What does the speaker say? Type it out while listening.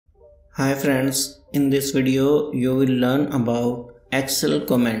Hi friends, in this video you will learn about Excel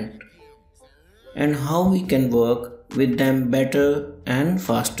comment and how we can work with them better and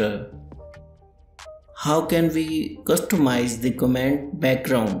faster. How can we customize the comment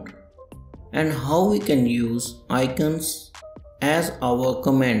background and how we can use icons as our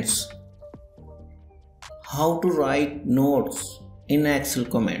comments. How to write notes in Excel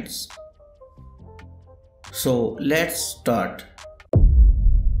comments. So let's start.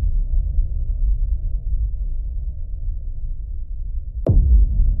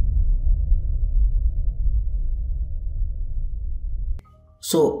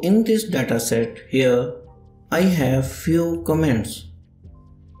 So in this dataset here, I have few comments.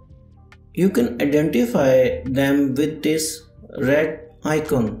 You can identify them with this red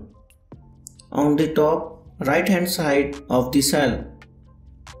icon on the top right hand side of the cell.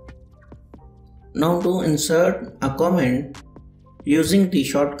 Now to insert a comment using the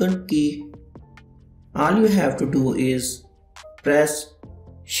shortcut key, all you have to do is press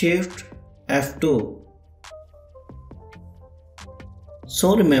Shift F2.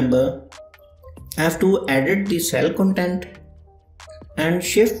 So remember, F2 added the cell content and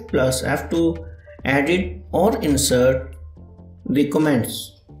Shift plus F2 edit or insert the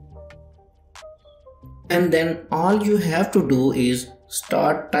comments. And then all you have to do is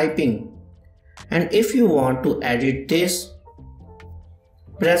start typing. And if you want to edit this,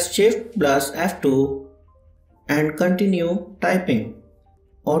 press Shift plus F2 and continue typing,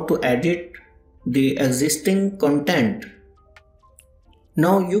 or to edit the existing content.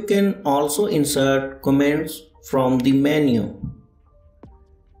 Now you can also insert comments from the menu.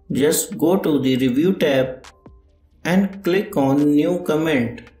 Just go to the Review tab and click on New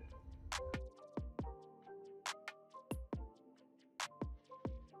Comment.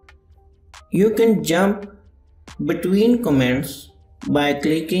 You can jump between comments by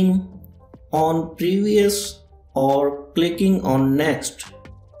clicking on Previous or clicking on Next.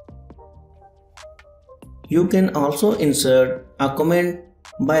 You can also insert a comment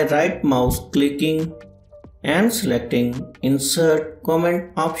by right mouse clicking and selecting Insert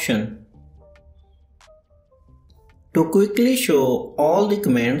Comment option. To quickly show all the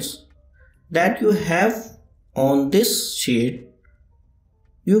comments that you have on this sheet,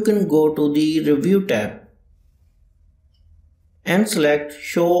 you can go to the Review tab and select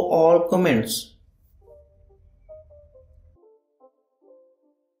Show All Comments.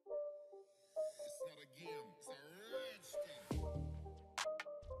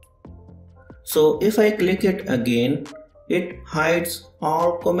 So if I click it again, it hides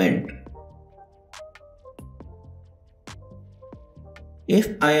all comment.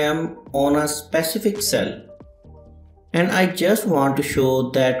 If I am on a specific cell and I just want to show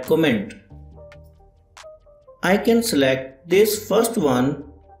that comment, I can select this first one,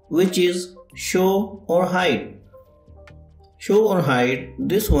 which is Show or Hide. Show or hide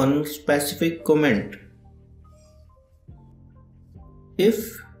this one specific comment.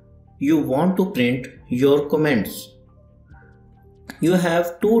 If you want to print your comments, you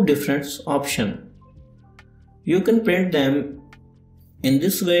have two different options. You can print them in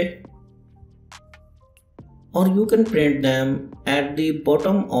this way, or you can print them at the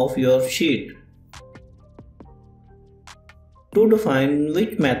bottom of your sheet. To define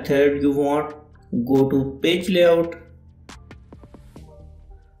which method you want, go to Page Layout,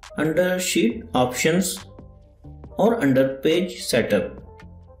 under Sheet Options or under Page Setup.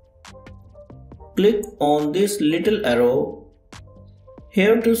 Click on this little arrow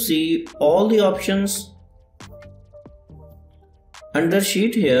here to see all the options. Under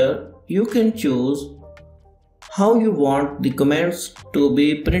Sheet here, you can choose how you want the comments to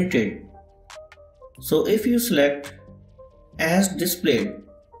be printed. So if you select As Displayed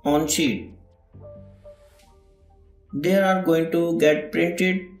on Sheet, they are going to get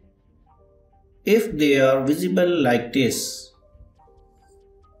printed if they are visible like this.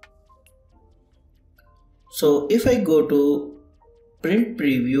 So if I go to Print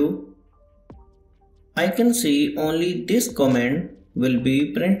Preview, I can see only this comment will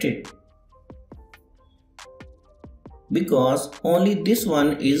be printed because only this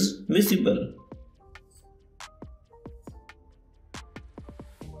one is visible.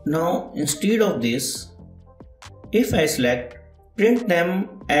 Now instead of this, if I select Print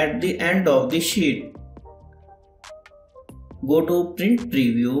them at the end of the sheet, go to Print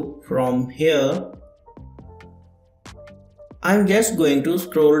Preview from here. I'm just going to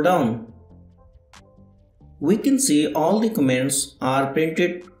scroll down. We can see all the comments are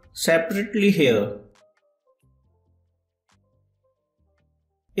printed separately here.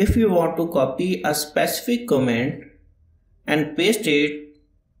 If you want to copy a specific comment and paste it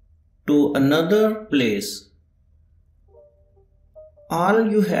to another place. All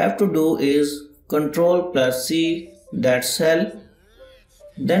you have to do is Ctrl plus C that cell,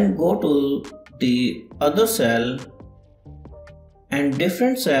 then go to the other cell and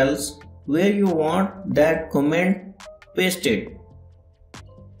different cells where you want that comment pasted.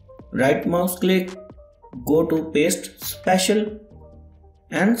 Right mouse click, go to paste special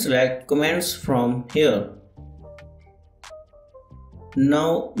and select comments from here.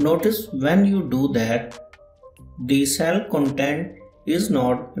 Now notice when you do that, the cell content is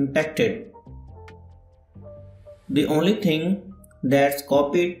not impacted. The only thing that's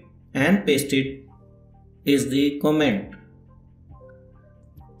copied and pasted is the comment.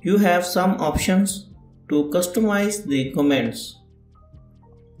 You have some options to customize the comments.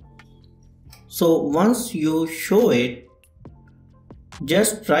 So once you show it,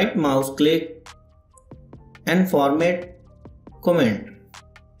 just right mouse click and format comment,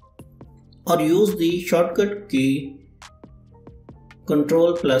 or use the shortcut key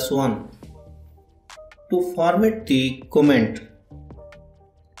Ctrl plus 1 to format the comment.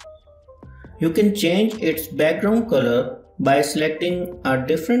 You can change its background color by selecting a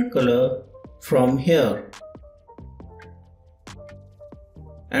different color from here,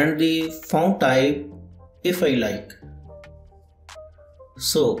 and the font type if I like.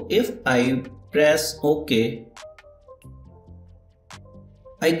 So if I press OK,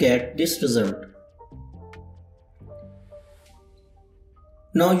 I get this result.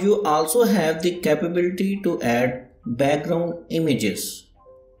 Now you also have the capability to add background images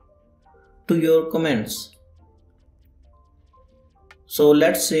to your comments. So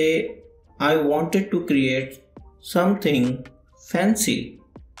let's say I wanted to create something fancy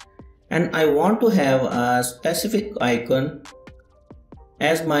and I want to have a specific icon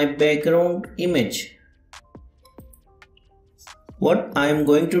as my background image. What I am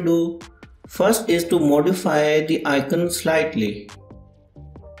going to do first is to modify the icon slightly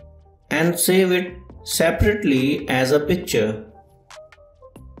and save it separately as a picture.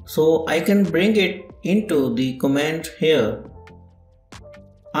 So I can bring it into the comment here.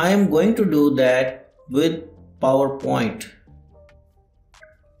 I am going to do that with PowerPoint.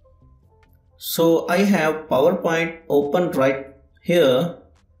 So I have PowerPoint open right here.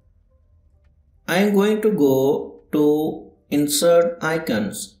 I am going to go to Insert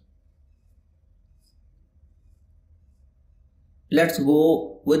Icons. Let's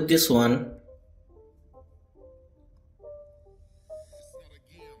go with this one.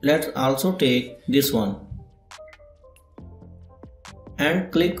 Let's also take this one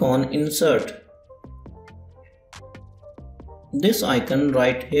and click on Insert. This icon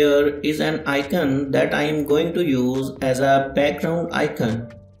right here is an icon that I am going to use as a background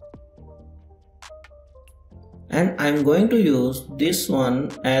icon, and I am going to use this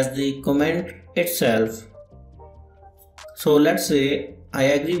one as the comment itself. So let's say I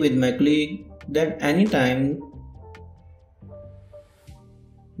agree with my colleague that anytime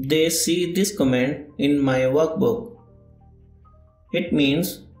they see this comment in my workbook, it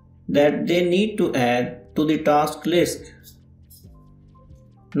means that they need to add to the task list.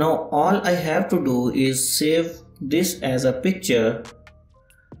 Now all I have to do is save this as a picture,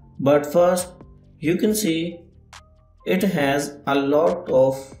 but first you can see it has a lot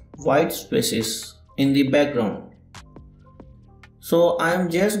of white spaces in the background. So I am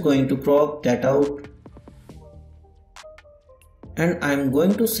just going to crop that out, and I am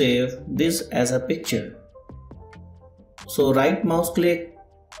going to save this as a picture. So right mouse click,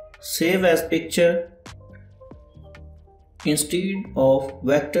 save as picture. Instead of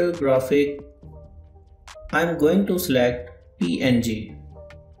vector graphic, I am going to select PNG.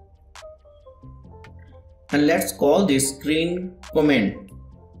 And let's call this screen comment.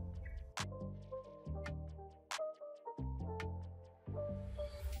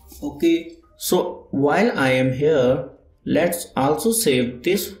 Okay, so while I am here, let's also save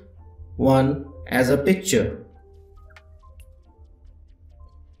this one as a picture.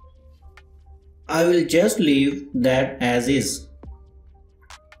 I will just leave that as is.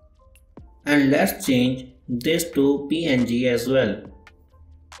 And let's change this to PNG as well.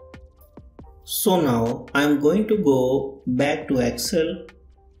 So now I am going to go back to Excel.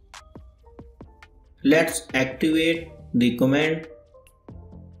 Let's activate the comment.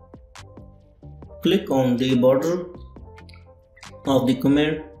 Click on the border of the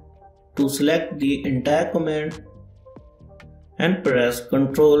comment to select the entire comment and press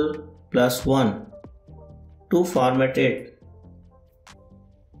Ctrl plus 1 to format it.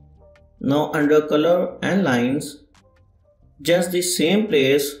 Now under color and lines, just the same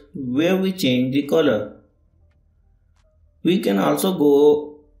place where we change the color. We can also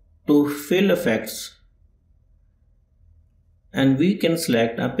go to fill effects and we can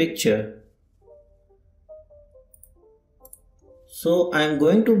select a picture. So I am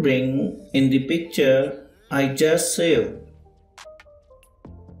going to bring in the picture I just saved.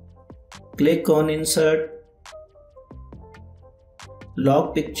 Click on Insert,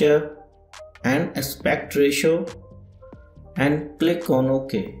 Lock Picture and Aspect Ratio and click on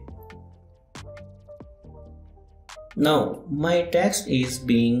OK. Now my text is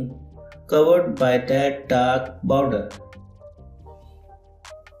being covered by that dark border.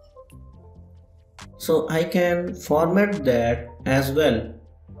 So I can format that as well.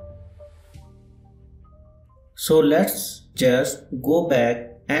 So let's just go back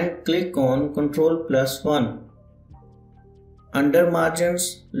and click on Ctrl+1. Under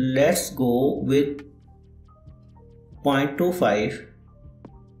margins, let's go with 0.25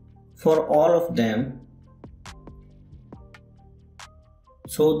 for all of them.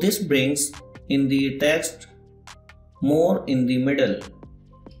 So this brings in the text more in the middle.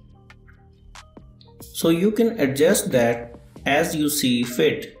 So you can adjust that as you see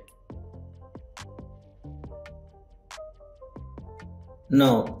fit.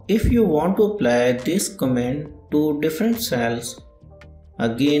 Now, if you want to apply this comment to different cells,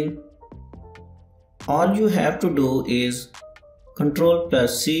 again, all you have to do is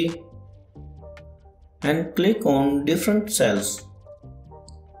Ctrl+C and click on different cells.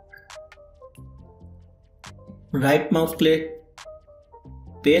 Right mouse click,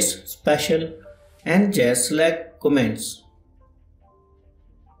 paste special and just select comments.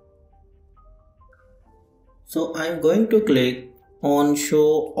 So I am going to click on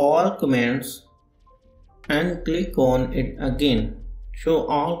show all comments and click on it again, show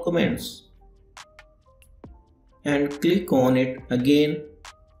all comments, and click on it again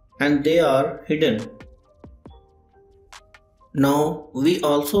and they are hidden. Now we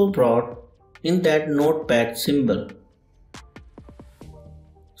also brought in that notepad symbol.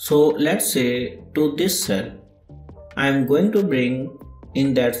 So let's say to this cell, I am going to bring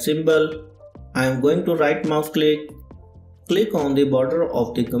in that symbol. I am going to right mouse click on the border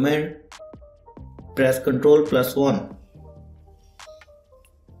of the comment, press Ctrl+1.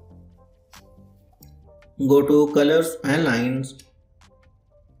 Go to colors and lines,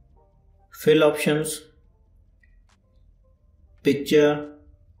 fill options, picture,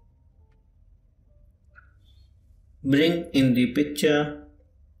 bring in the picture,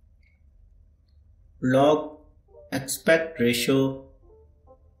 lock aspect ratio,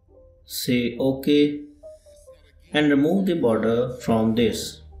 say OK and remove the border from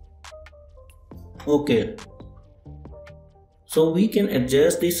this. OK. So we can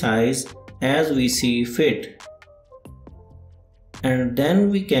adjust the size as we see fit. And then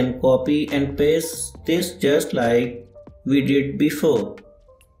we can copy and paste this just like we did before.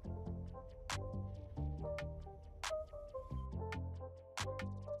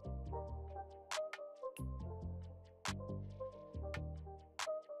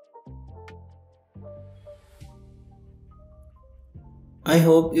 I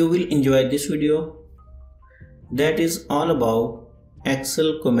hope you will enjoy this video. That is all about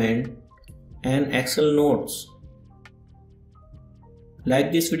Excel comment and Excel notes.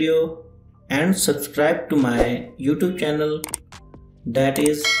 Like this video and subscribe to my YouTube channel. That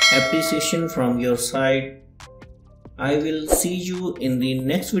is appreciation from your side. I will see you in the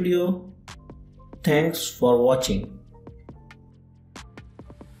next video. Thanks for watching.